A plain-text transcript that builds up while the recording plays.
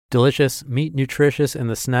Delicious, meat nutritious, and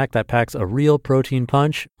the snack that packs a real protein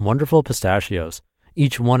punch, Wonderful Pistachios.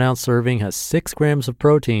 Each 1 ounce serving has 6 grams of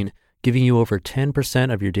protein, giving you over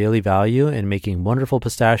 10% of your daily value and making Wonderful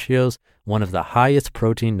Pistachios one of the highest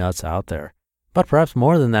protein nuts out there. But perhaps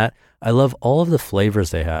more than that, I love all of the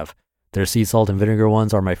flavors they have. Their sea salt and vinegar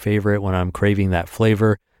ones are my favorite when I'm craving that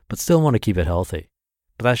flavor, but still want to keep it healthy.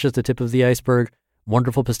 But that's just the tip of the iceberg.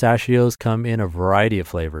 Wonderful Pistachios come in a variety of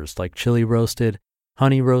flavors like chili roasted,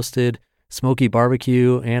 honey roasted, smoky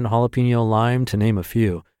barbecue, and jalapeno lime, to name a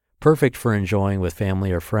few. Perfect for enjoying with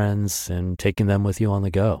family or friends and taking them with you on the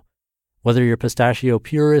go. Whether you're a pistachio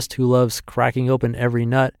purist who loves cracking open every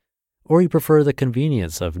nut, or you prefer the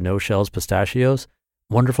convenience of no-shells pistachios,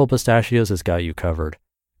 Wonderful Pistachios has got you covered.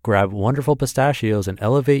 Grab Wonderful Pistachios and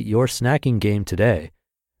elevate your snacking game today.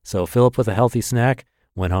 So fill up with a healthy snack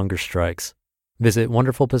when hunger strikes. Visit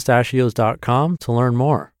wonderfulpistachios.com to learn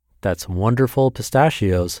more. That's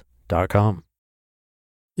wonderfulpistachios.com.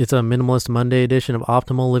 It's a Minimalist Monday edition of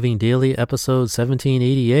Optimal Living Daily, episode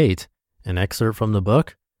 1788, an excerpt from the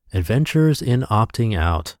book Adventures in Opting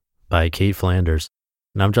Out by Cait Flanders.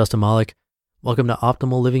 And I'm Justin Malik. Welcome to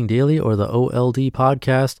Optimal Living Daily, or the OLD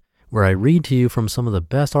podcast, where I read to you from some of the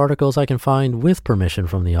best articles I can find with permission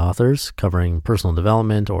from the authors, covering personal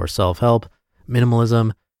development or self-help,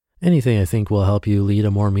 minimalism, anything I think will help you lead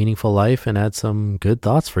a more meaningful life and add some good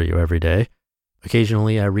thoughts for you every day.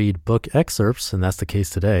 Occasionally I read book excerpts, and that's the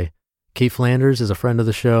case today. Cait Flanders is a friend of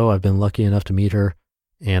the show. I've been lucky enough to meet her,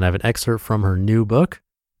 and I have an excerpt from her new book,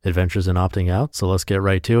 Adventures in Opting Out. So let's get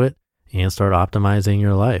right to it and start optimizing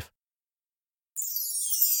your life.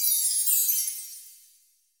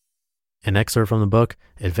 An excerpt from the book,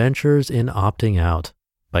 Adventures in Opting Out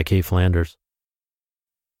by Cait Flanders.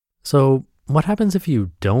 So, what happens if you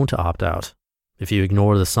don't opt out? If you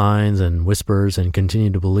ignore the signs and whispers and continue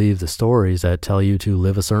to believe the stories that tell you to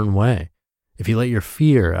live a certain way? If you let your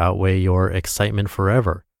fear outweigh your excitement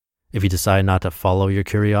forever? If you decide not to follow your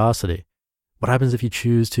curiosity? What happens if you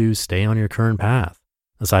choose to stay on your current path?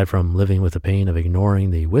 Aside from living with the pain of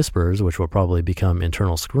ignoring the whispers, which will probably become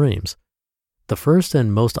internal screams. The first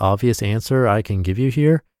and most obvious answer I can give you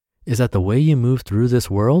here is that the way you move through this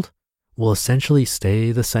world will essentially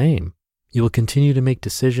stay the same. You will continue to make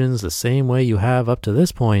decisions the same way you have up to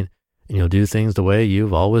this point, and you'll do things the way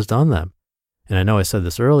you've always done them. And I know I said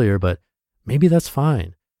this earlier, but maybe that's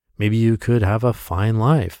fine. Maybe you could have a fine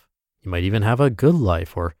life. You might even have a good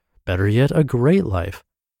life, or better yet, a great life.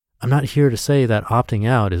 I'm not here to say that opting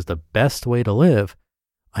out is the best way to live.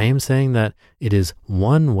 I am saying that it is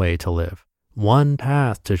one way to live, one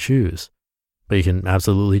path to choose. But you can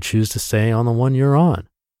absolutely choose to stay on the one you're on.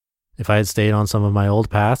 If I had stayed on some of my old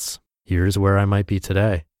paths, here's where I might be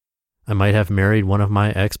today. I might have married one of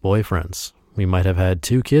my ex-boyfriends. We might have had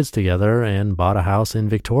 2 kids together and bought a house in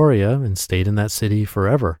Victoria and stayed in that city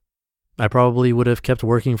forever. I probably would have kept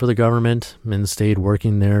working for the government and stayed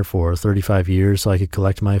working there for 35 years so I could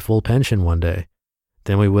collect my full pension one day.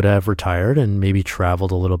 Then we would have retired and maybe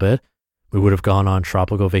traveled a little bit. We would have gone on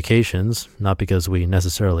tropical vacations, not because we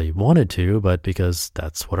necessarily wanted to, but because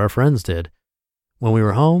that's what our friends did. When we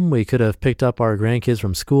were home, we could have picked up our grandkids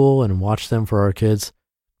from school and watched them for our kids.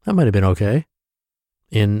 That might have been okay.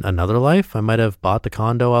 In another life, I might have bought the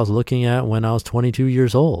condo I was looking at when I was 22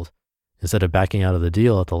 years old. Instead of backing out of the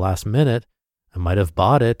deal at the last minute, I might have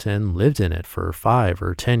bought it and lived in it for 5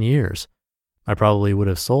 or 10 years. I probably would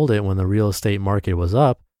have sold it when the real estate market was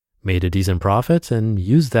up, made a decent profit, and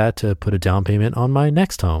used that to put a down payment on my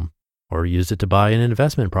next home, or used it to buy an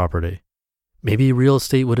investment property. Maybe real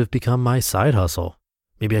estate would have become my side hustle.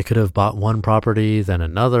 Maybe I could have bought one property, then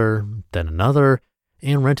another,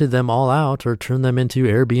 and rented them all out or turned them into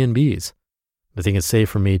Airbnbs. I think it's safe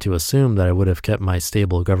for me to assume that I would have kept my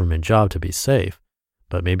stable government job to be safe,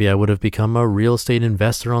 but maybe I would have become a real estate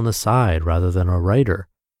investor on the side rather than a writer.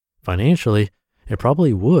 Financially, it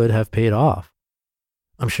probably would have paid off.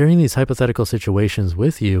 I'm sharing these hypothetical situations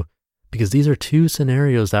with you because these are 2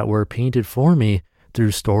 scenarios that were painted for me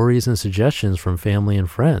through stories and suggestions from family and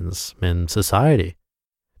friends and society.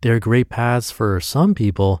 They are great paths for some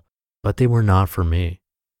people, but they were not for me.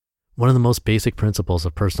 One of the most basic principles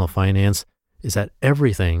of personal finance is that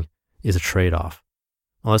everything is a trade-off.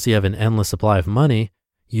 Unless you have an endless supply of money,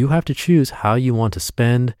 you have to choose how you want to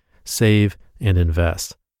spend, save, and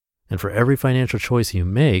invest. And for every financial choice you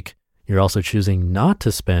make, you're also choosing not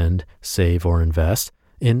to spend, save, or invest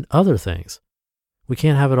in other things. We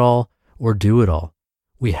can't have it all or do it all.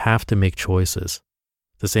 We have to make choices.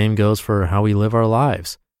 The same goes for how we live our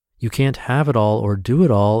lives. You can't have it all or do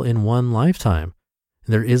it all in one lifetime.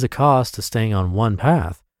 There is a cost to staying on one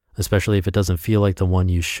path, especially if it doesn't feel like the one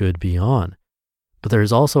you should be on. But there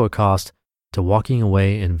is also a cost to walking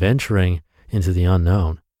away and venturing into the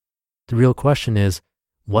unknown. The real question is,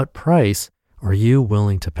 what price are you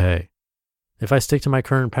willing to pay? If I stick to my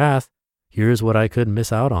current path, here's what I could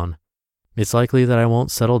miss out on. It's likely that I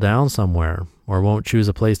won't settle down somewhere or won't choose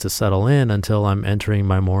a place to settle in until I'm entering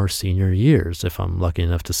my more senior years, if I'm lucky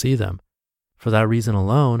enough to see them. For that reason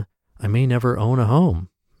alone, I may never own a home,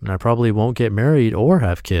 and I probably won't get married or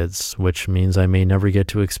have kids, which means I may never get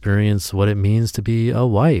to experience what it means to be a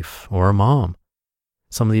wife or a mom.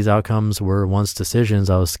 Some of these outcomes were once decisions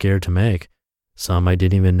I was scared to make. Some I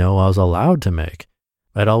didn't even know I was allowed to make.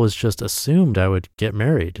 I'd always just assumed I would get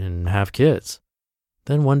married and have kids.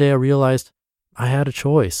 Then one day I realized I had a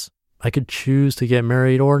choice. I could choose to get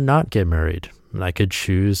married or not get married. I could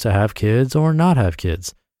choose to have kids or not have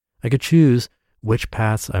kids. I could choose which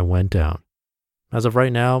paths I went down. As of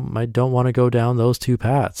right now, I don't want to go down those two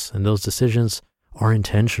paths, and those decisions are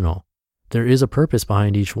intentional. There is a purpose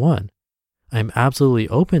behind each one. I am absolutely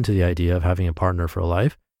open to the idea of having a partner for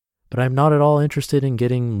life, but I'm not at all interested in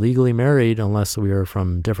getting legally married unless we are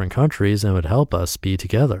from different countries and would help us be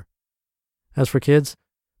together. As for kids,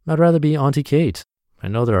 I'd rather be Auntie Cait. I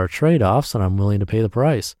know there are trade-offs and I'm willing to pay the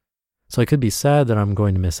price. So I could be sad that I'm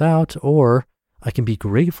going to miss out, or I can be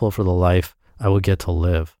grateful for the life I will get to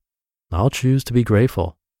live. I'll choose to be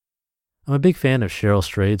grateful. I'm a big fan of Cheryl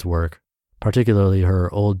Strayed's work, particularly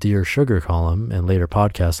her Old Dear Sugar column and later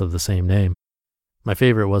podcast of the same name. My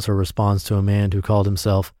favorite was her response to a man who called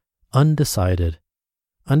himself Undecided.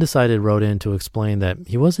 Undecided wrote in to explain that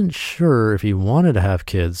he wasn't sure if he wanted to have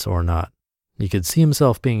kids or not. He could see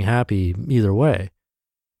himself being happy either way.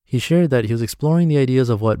 He shared that he was exploring the ideas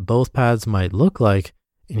of what both paths might look like,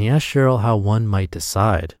 and he asked Cheryl how one might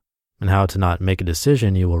decide, and how to not make a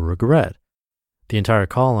decision you will regret. The entire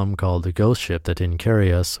column, called The Ghost Ship That Didn't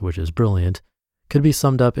Carry Us, which is brilliant, could be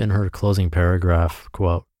summed up in her closing paragraph,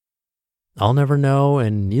 quote, "I'll never know,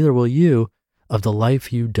 and neither will you, of the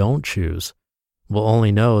life you don't choose. We'll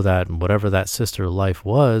only know that whatever that sister life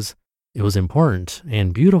was, it was important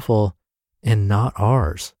and beautiful and not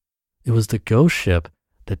ours. It was the ghost ship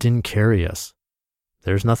that didn't carry us.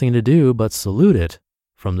 There's nothing to do but salute it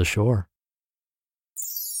from the shore."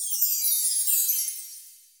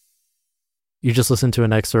 You just listened to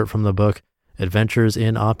an excerpt from the book Adventures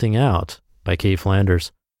in Opting Out by Cait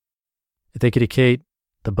Flanders. Thank you to Cait.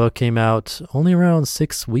 The book came out only around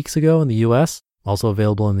 6 weeks ago in the US, also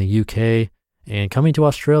available in the UK, and coming to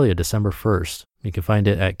Australia December 1st. You can find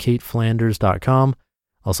it at caitflanders.com,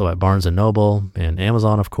 also at Barnes & Noble and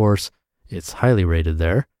Amazon, of course. It's highly rated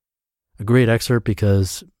there. A great excerpt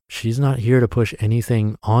because she's not here to push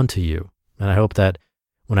anything onto you. And I hope that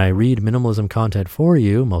when I read minimalism content for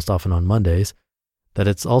you, most often on Mondays, that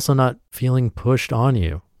it's also not feeling pushed on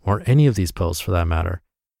you, or any of these posts for that matter,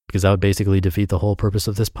 because that would basically defeat the whole purpose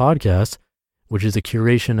of this podcast, which is a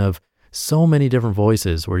curation of so many different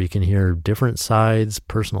voices where you can hear different sides,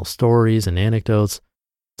 personal stories, and anecdotes,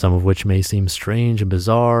 some of which may seem strange and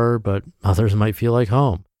bizarre, but others might feel like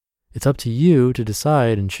home. It's up to you to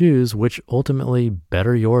decide and choose which ultimately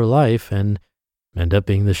better your life and end up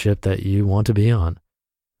being the ship that you want to be on.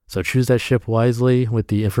 So choose that ship wisely with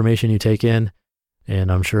the information you take in,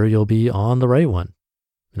 and I'm sure you'll be on the right one.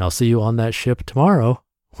 And I'll see you on that ship tomorrow,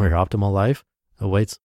 where optimal life awaits.